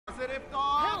Lift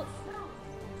off. Help!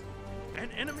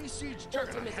 An enemy siege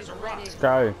juggernaut has arrived. Let's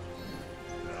go.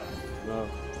 No.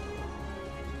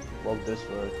 Walk this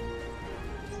way.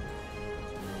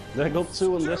 They got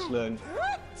two on this lane.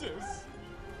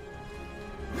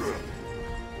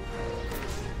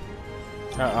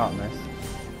 Shut up, miss.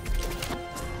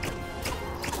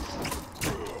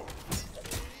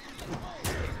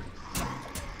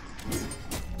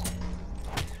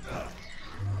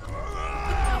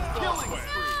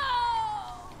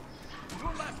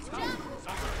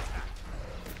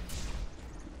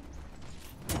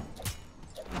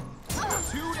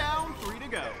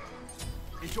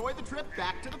 Enjoy the trip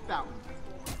back to the fountain.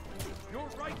 Your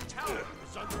right tower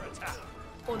is under attack.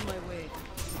 On my way.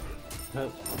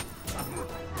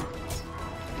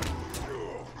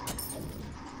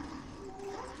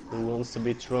 Who wants to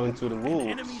be thrown to the wolves?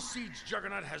 An enemy siege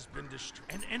juggernaut has been destroyed.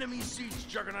 An enemy siege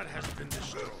juggernaut has been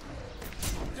destroyed.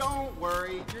 Don't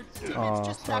worry, your teammate's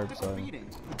just tactical beating.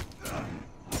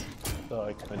 Oh,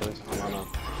 I don't have mana.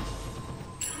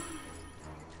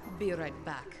 Be right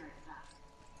back.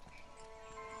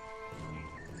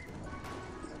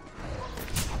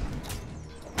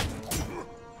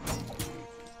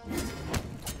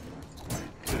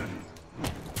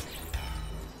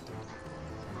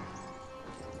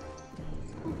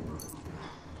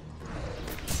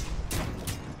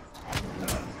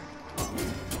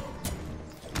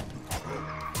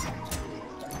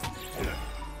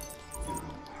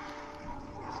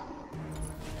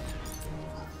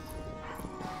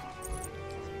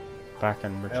 Back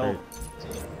and retreat.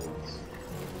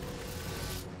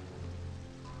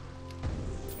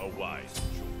 A wise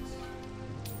choice.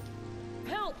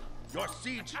 Help! Your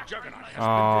siege juggernaut has Oh.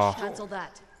 been destroyed. Cancel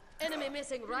that. Enemy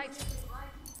missing, right?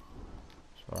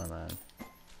 Sorry, man.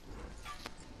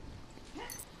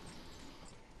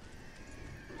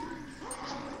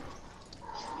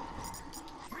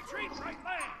 Retreat right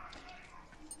lane.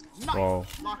 Nice. Whoa.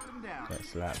 Lock them down. Get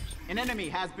slapped. An enemy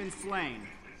has been slain.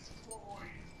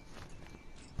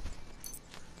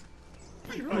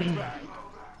 Be right back.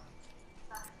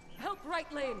 Help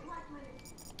right lane.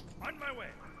 On my way.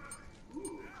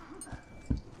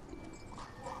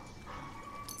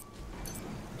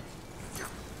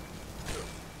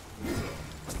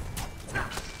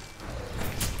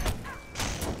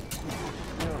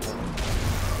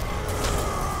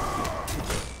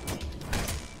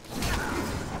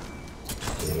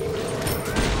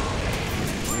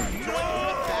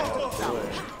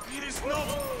 It is not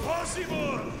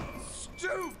possible.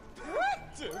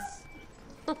 Practice.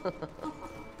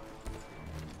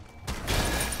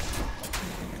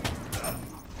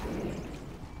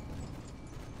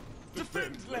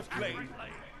 Defend left lane.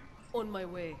 On my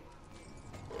way.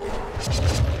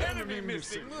 Enemy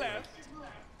missing left.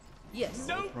 Yes.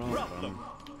 No problem.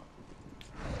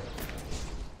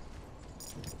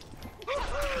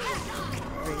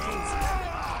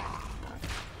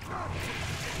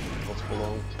 What's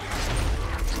below?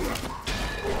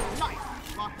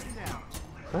 Nice. Lock them down.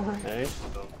 Hey.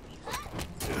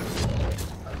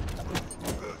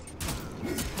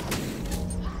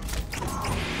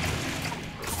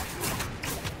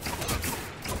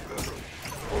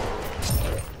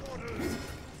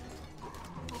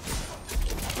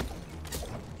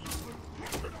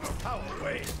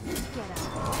 Away.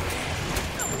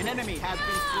 An enemy has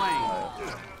been slain.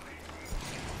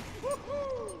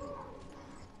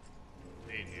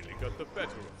 They nearly got the better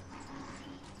of me.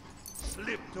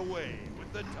 Slipped away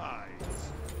with the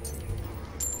tides.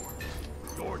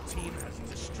 Your team has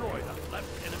destroyed a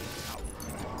left enemy tower.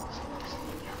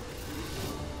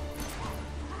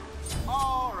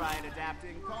 All right,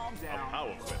 adapting. Calm A down. power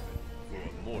weapon for a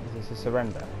mortal. Is this a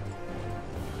surrender?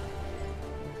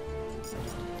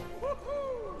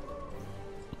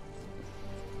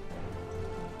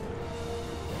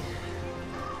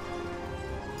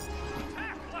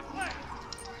 Attack left leg.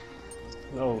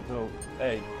 No, no.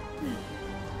 Hey.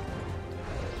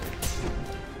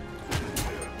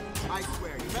 I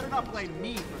swear, you better not blame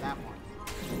me for that one.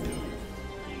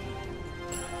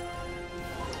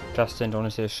 Justin, do you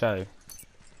want to see a show?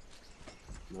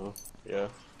 No. Yeah.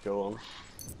 Go on.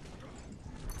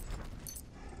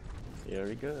 Here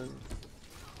we go.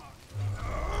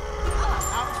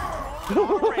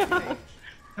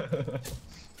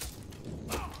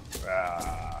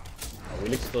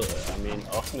 Will ik still, I mean,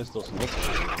 Artemis does not.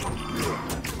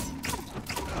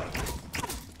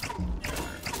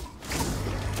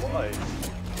 Why?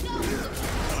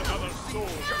 Another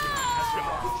soldier has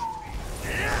gone.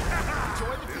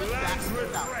 Enjoy the trip back to the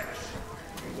fountain.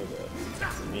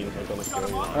 It means I'm gonna kill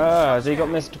you. Has he got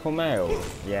mystical mail?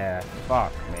 Yeah,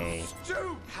 fuck me.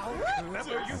 How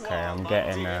clever you Okay, are, I'm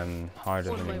getting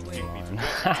harder On than my him way. in line.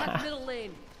 Attack middle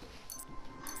lane.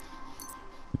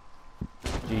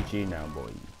 GG now,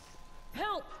 boys.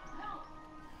 Help!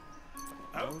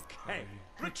 Okay.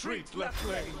 Retreat left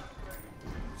lane.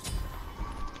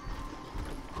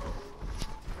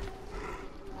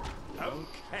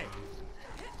 Okay.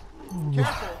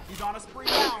 Careful, he's on a spree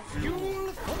now.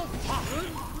 Fuel for the fire.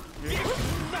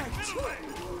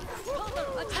 Counter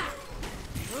attack!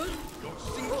 Your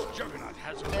siege juggernaut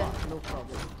has arrived. No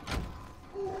problem.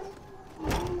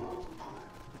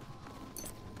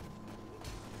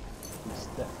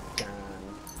 Step down.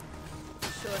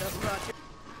 Should have brought you.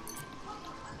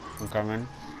 I'm coming.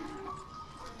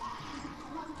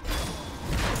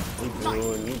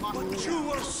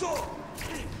 You are so.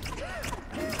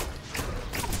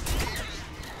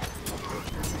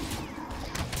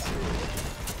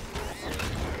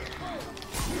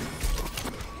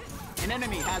 An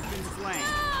enemy has been slain.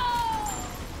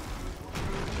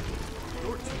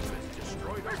 Your team has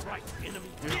destroyed our right enemy.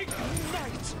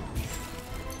 Ignite!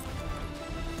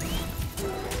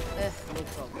 No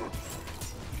problem.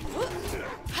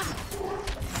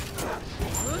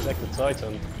 Check the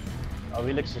Titan. Oh,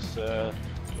 Felix is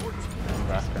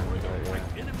Back and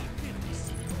yeah. Enemy wins.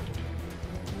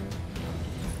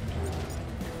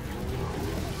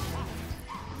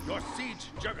 Your siege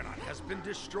juggernaut has been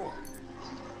destroyed.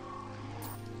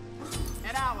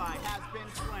 An ally has been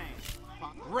slain.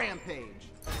 Rampage.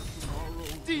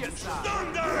 Deicide.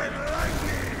 Thunder and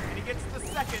lightning! And he gets the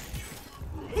second.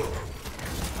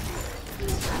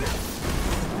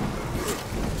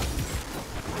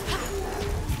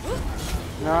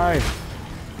 No! I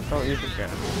thought you could get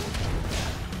him.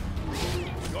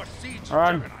 Your siege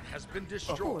Run. juggernaut has been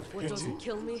destroyed. What doesn't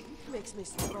kill me makes me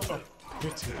stronger.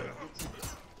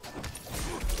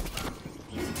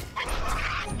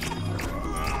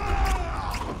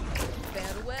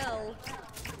 Farewell.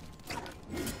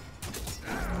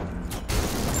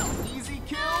 Easy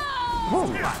kill.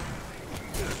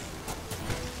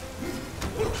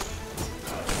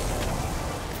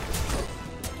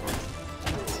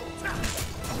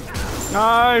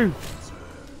 No!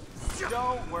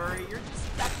 Don't worry, you're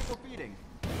just tactical feeding.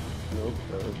 nope,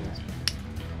 that isn't.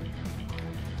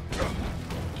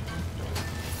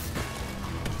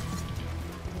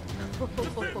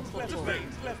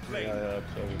 Left lane. Yeah,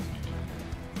 sorry.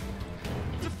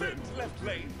 Defend left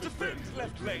lane. Defend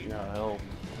left lane. Yeah, hell.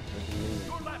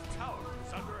 Your left tower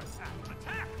is under attack.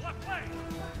 Attack left lane.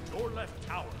 Your left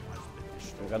tower has been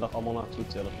destroyed. We gaan nog allemaal naartoe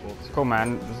teleporten. Cool,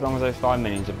 man. As long as those 5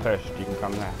 minions are pushed, you can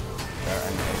come left. So,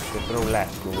 and if they're all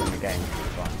left, we'll win the game.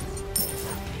 It's fine.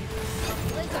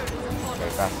 Okay,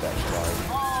 that's that, guys.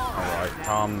 Alright,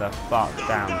 calm the fuck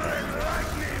down, Dexter.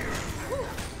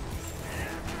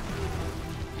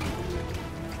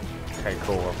 Okay,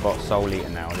 cool. I've got Soul Eater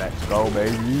now. Let's go,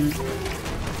 baby.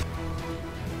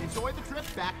 Enjoy the trip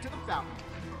back to the fountain.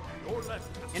 Your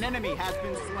left. An enemy has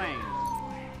been slain.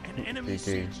 An enemy GG.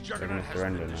 siege juggernaut has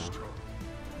surrender been now. destroyed.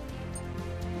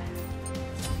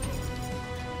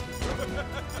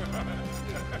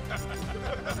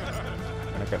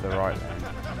 Look at the right lane.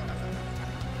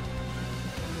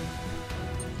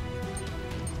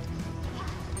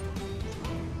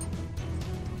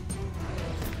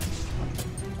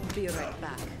 Be right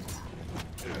back.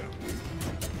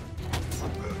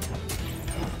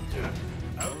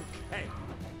 Okay.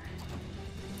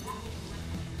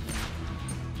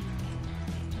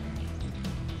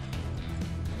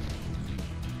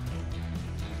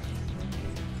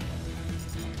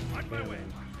 On my way.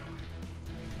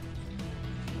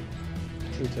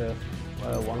 Should have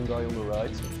one guy on the right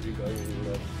and 3 guys on the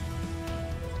left.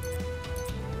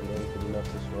 And then to the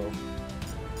left as well.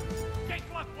 Gate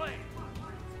left lane.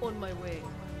 On my way.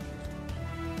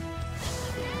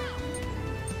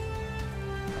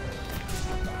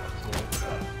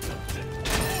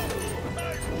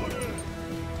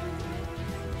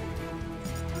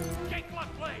 Gate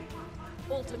left lane.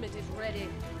 Ultimate is ready.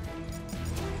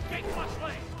 Gate left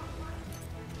lane.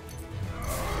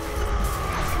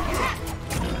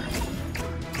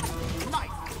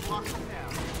 Nice. Lock him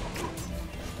down.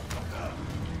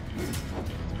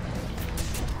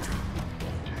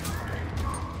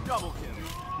 Double kill.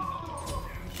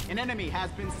 An enemy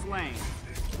has been slain.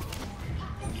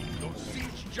 Your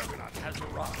siege juggernaut has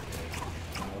arrived.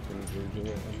 How can you do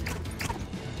it?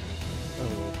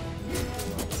 Oh.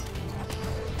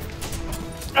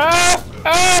 Ah!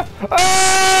 Ah! Ah!